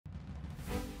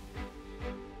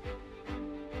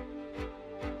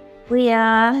We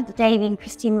are Dave and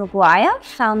Christine McGuire,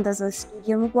 founders of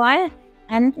Studio McGuire,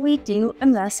 and we do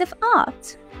immersive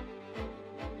art.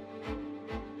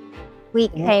 We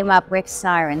came up with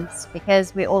sirens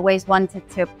because we always wanted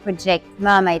to project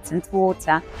mermaids into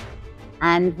water.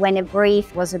 And when a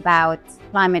brief was about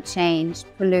climate change,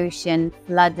 pollution,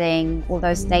 flooding, all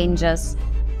those dangers,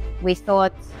 we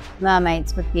thought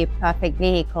mermaids would be a perfect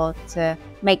vehicle to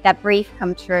make that brief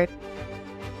come true.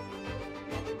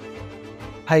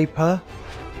 Paper,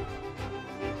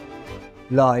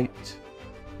 light,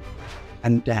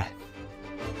 and death.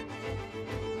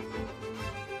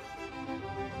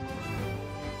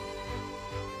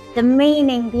 The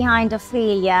meaning behind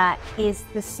Ophelia is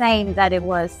the same that it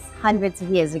was hundreds of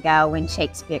years ago when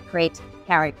Shakespeare created the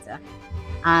character.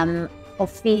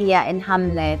 Ophelia in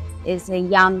Hamlet is a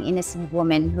young, innocent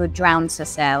woman who drowns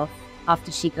herself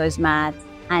after she goes mad,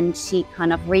 and she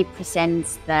kind of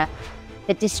represents the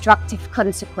destructive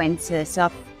consequences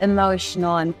of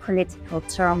emotional and political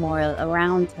turmoil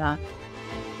around her.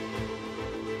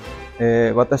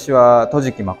 私は戸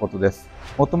敷誠です。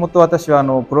もともと私は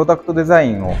プロダクトデザ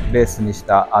インをベースにし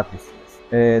たアーティスト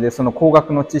です。で、その工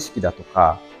学の知識だと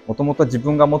か、もともと自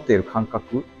分が持っている感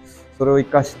覚、それを生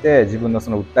かして自分の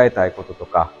その訴えたいことと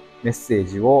かメッセー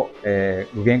ジを具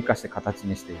現化して形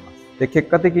にしています。で、結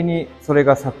果的にそれ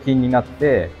が作品になっ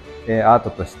てアート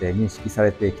として認識さ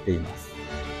れてきています。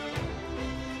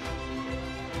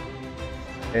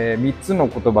3つの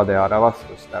言葉で表す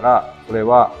としたら、それ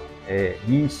は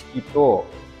認識と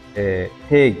定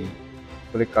義、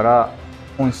それから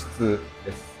本質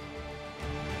です。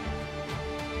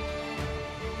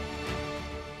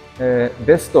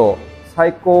ベスト、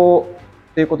最高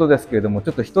っていうことですけれども、ち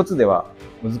ょっと一つでは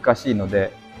難しいの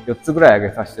で、4つぐらい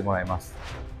挙げさせてもらいます。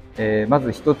ま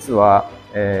ず一つは、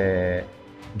ゲ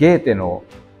ーテの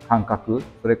感覚、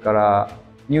それから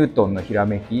ニュートンのひら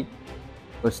めき、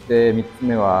そして3つ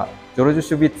目はジョルジュ・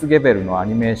シュビッツ・ゲベルのア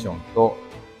ニメーションと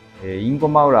インゴ・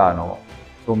マウラーの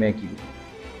照明器具、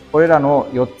これらの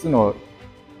4つの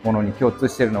ものに共通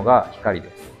しているのが光で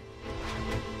す。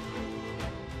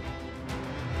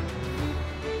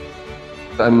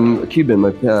I'm Cuban.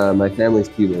 My family's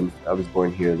Cuban. I was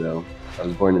born here though. I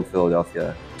was born in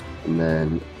Philadelphia, and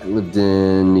then I lived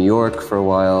in New York for a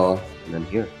while, and then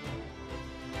here.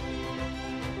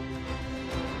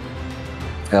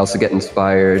 I also get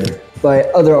inspired by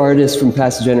other artists from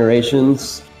past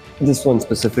generations. This one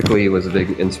specifically was a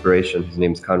big inspiration. His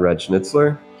name's Konrad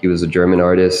Schnitzler. He was a German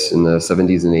artist in the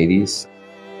 70s and 80s.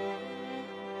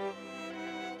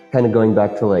 Kind of going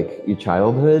back to like your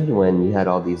childhood when you had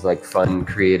all these like fun,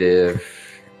 creative,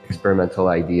 experimental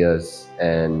ideas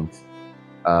and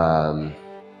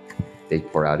they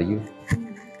pour out of you.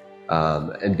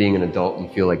 And being an adult, you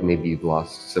feel like maybe you've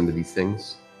lost some of these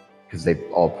things because they've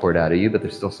all poured out of you, but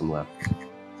there's still some left.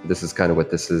 So this is kind of what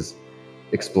this is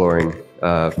exploring,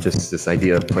 just this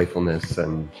idea of playfulness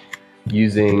and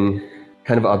using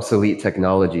kind of obsolete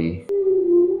technology.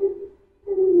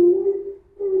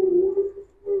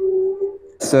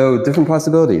 So different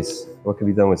possibilities. What can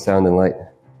be done with sound and light?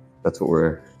 That's what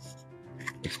we're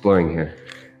exploring here.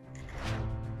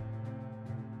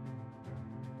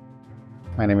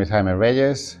 My name is Jaime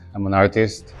Reyes. I'm an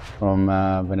artist from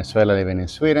Venezuela living in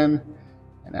Sweden.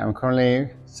 And I'm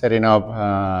currently setting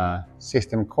up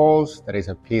System Calls. That is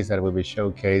a piece that will be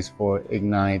showcased for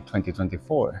Ignite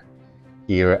 2024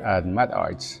 here at Mad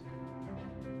Arts.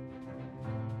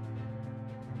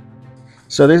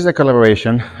 So this is a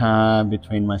collaboration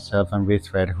between myself and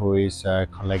Rithred, who is a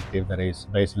collective that is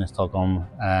based in Stockholm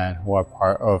and who are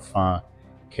part of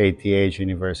KTH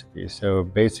University. So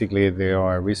basically they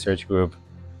are a research group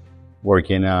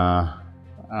working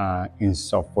in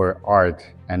software art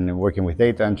and working with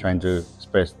data and trying to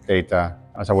express data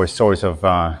as our source of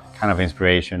kind of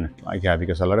inspiration.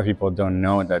 Because a lot of people don't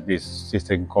know that these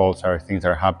system calls are things that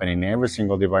are happening in every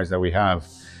single device that we have.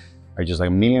 Are just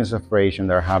like millions of operations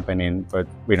that are happening, but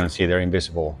we don't see, they're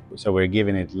invisible. So we're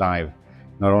giving it live,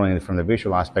 not only from the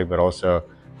visual aspect, but also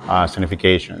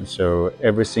sonification. So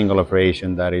every single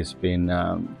operation that is being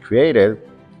created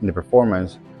in the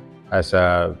performance has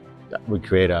we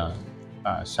create a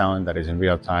sound that is in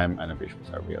real time and the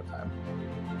visuals are real time.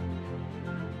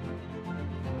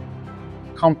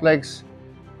 Complex,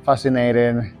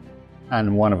 fascinating,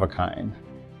 and one of a kind.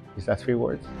 Is that 3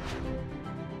 words?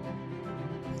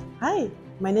 Hi,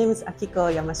 my name is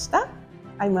Akiko Yamashita.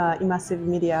 I'm an immersive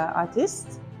media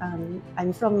artist.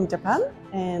 I'm from Japan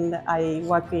and I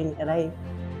work in LA.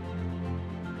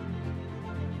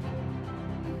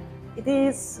 It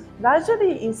is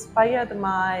largely inspired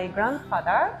my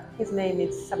grandfather. His name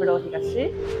is Saburo Higashi.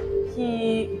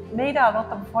 He made a lot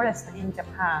of forest in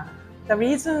Japan. The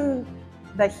reason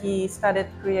that he started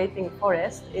creating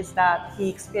forest is that he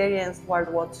experienced World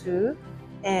War II,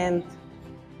 and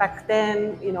back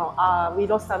then, we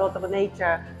lost a lot of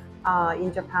nature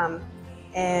in Japan,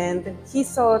 and he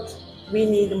thought we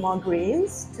need more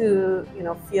greens to,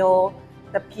 feel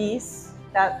the peace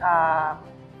that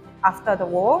after the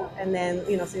war. And then,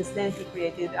 since then he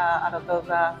created a lot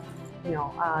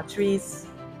of, trees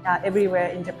everywhere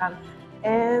in Japan.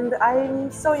 And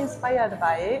I'm so inspired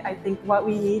by it. I think what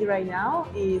we need right now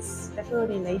is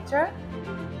definitely nature.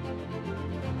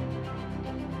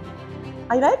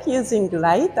 I like using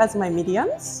light as my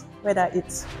mediums, whether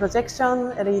it's projection,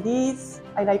 LEDs.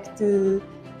 I like to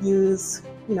use,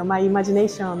 my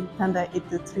imagination, turn that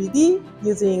into 3D,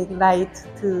 using light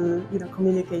to,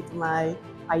 communicate my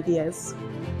ideas.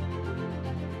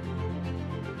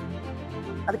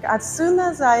 As soon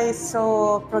as I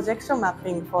saw projection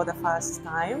mapping for the first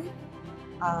time,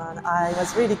 I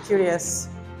was really curious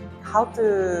how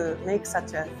to make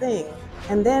such a thing.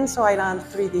 And then so I learned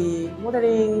 3D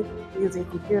modeling using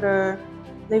computer.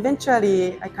 And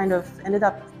eventually I kind of ended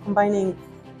up combining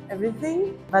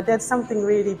everything. But there's something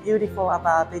really beautiful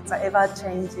about it's an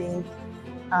ever-changing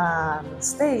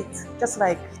state, just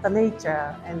like the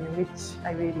nature, and which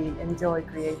I really enjoy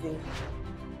creating.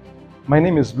 My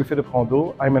name is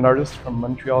Rondeau. I'm an artist from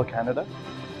Montreal, Canada.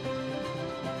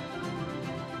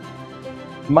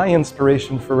 My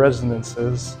inspiration for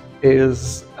resonances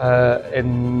is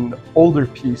an older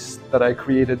piece that I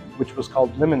created, which was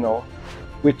called Liminal,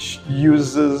 which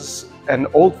uses an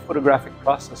old photographic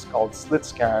process called slit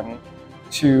scan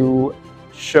to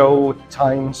show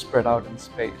time spread out in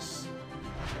space.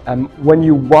 When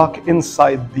you walk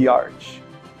inside the arch,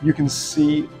 you can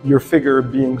see your figure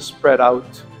being spread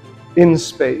out in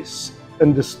space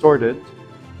and distorted,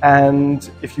 and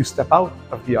if you step out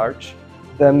of the arch,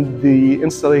 then the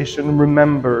installation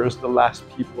remembers the last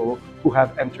people who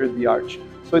have entered the arch.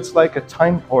 So it's like a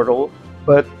time portal,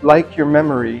 but like your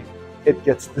memory, it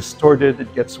gets distorted,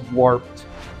 it gets warped,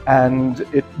 and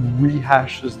it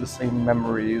rehashes the same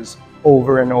memories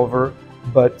over and over,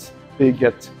 but they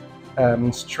get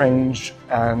strange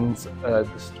and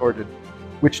distorted,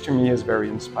 which to me is very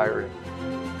inspiring.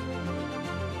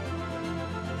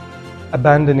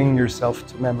 Abandoning yourself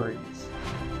to memories.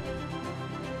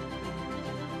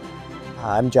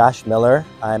 I'm Josh Miller.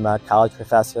 I'm a college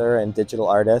professor and digital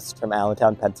artist from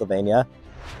Allentown, Pennsylvania.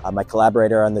 My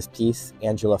collaborator on this piece,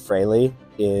 Angela Fraley,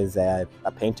 is a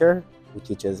painter who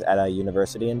teaches at a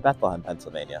university in Bethlehem,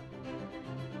 Pennsylvania.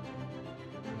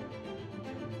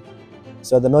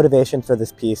 So the motivation for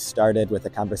this piece started with a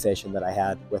conversation that I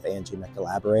had with Angie, my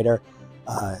collaborator.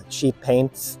 She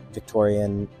paints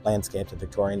Victorian landscapes and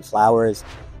Victorian flowers,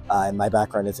 and my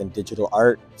background is in digital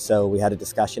art, so we had a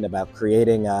discussion about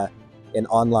creating an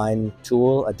online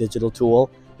tool, a digital tool,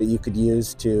 that you could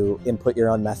use to input your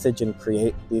own message and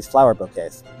create these flower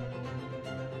bouquets.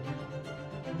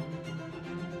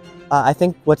 I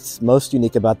think what's most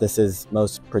unique about this is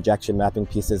most projection mapping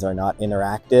pieces are not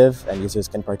interactive, and users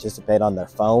can participate on their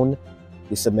phone.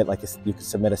 You can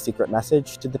submit a secret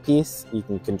message to the piece. You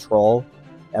can control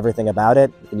everything about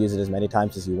it. You can use it as many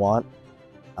times as you want.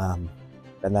 And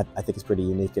that, I think, is pretty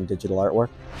unique in digital artwork.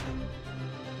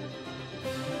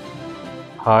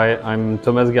 Hi, I'm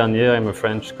Thomas Garnier. I'm a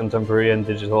French contemporary and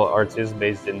digital artist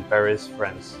based in Paris,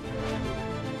 France.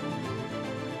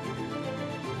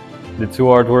 The two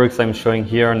artworks I'm showing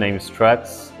here are named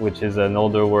Strats, which is an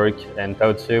older work, and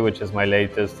Tao Tzu, which is my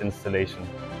latest installation.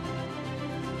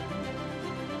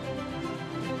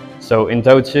 So in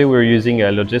Tao Tzu, we're using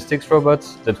a logistics robot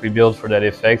that we built for that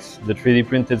effect. The 3D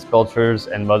printed sculptures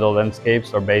and model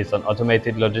landscapes are based on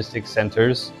automated logistics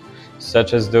centers,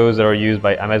 such as those that are used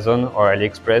by Amazon or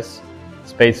AliExpress,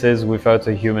 spaces without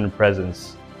a human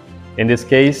presence. In this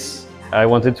case, I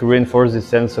wanted to reinforce the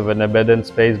sense of an abandoned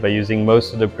space by using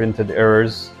most of the printed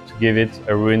errors to give it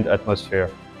a ruined atmosphere.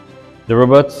 The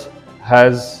robot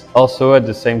has also at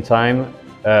the same time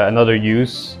another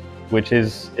use, which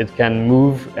is it can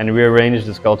move and rearrange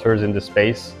the sculptures in the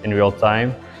space in real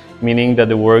time, meaning that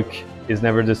the work is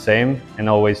never the same and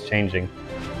always changing.